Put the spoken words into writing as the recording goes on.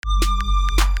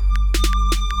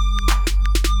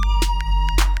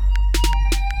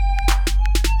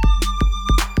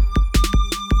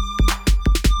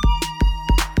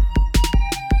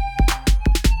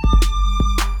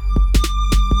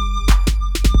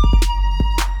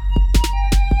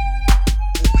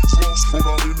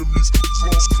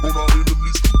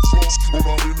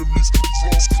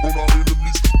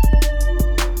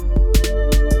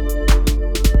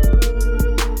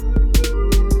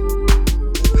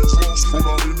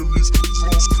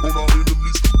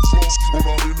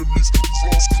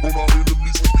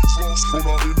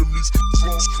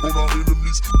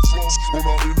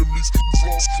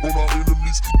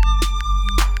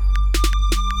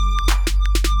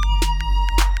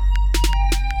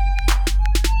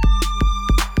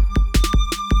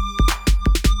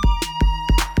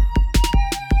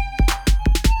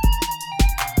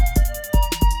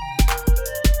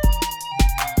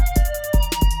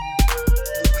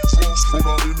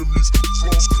enemies,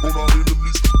 frost on our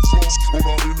enemies, frost on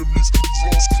our enemies,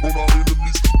 frost on our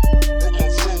enemies. Put my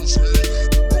foes, man.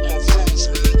 Put my foes,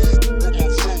 man. Put my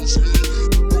foes, man.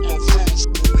 Put my foes.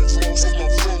 We frost on my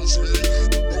foes, man.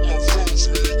 Put my foes,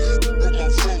 man. Put my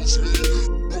foes, man.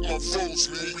 Put my foes,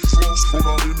 man. We frost on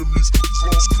our enemies,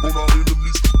 frost on our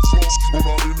enemies, frost on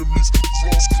our enemies,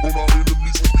 frost on our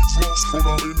enemies. We frost on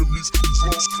our enemies,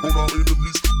 frost on our enemies,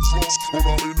 frost on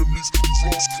our enemies,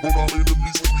 frost on our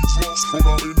enemies. We frost on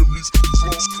our enemies,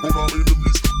 frost on our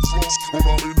enemies, frost on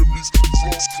our enemies,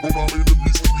 frost on our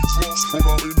enemies. We frost on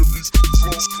our enemies,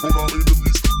 frost on our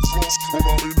enemies, frost on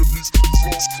our enemies,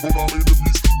 frost on our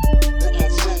enemies.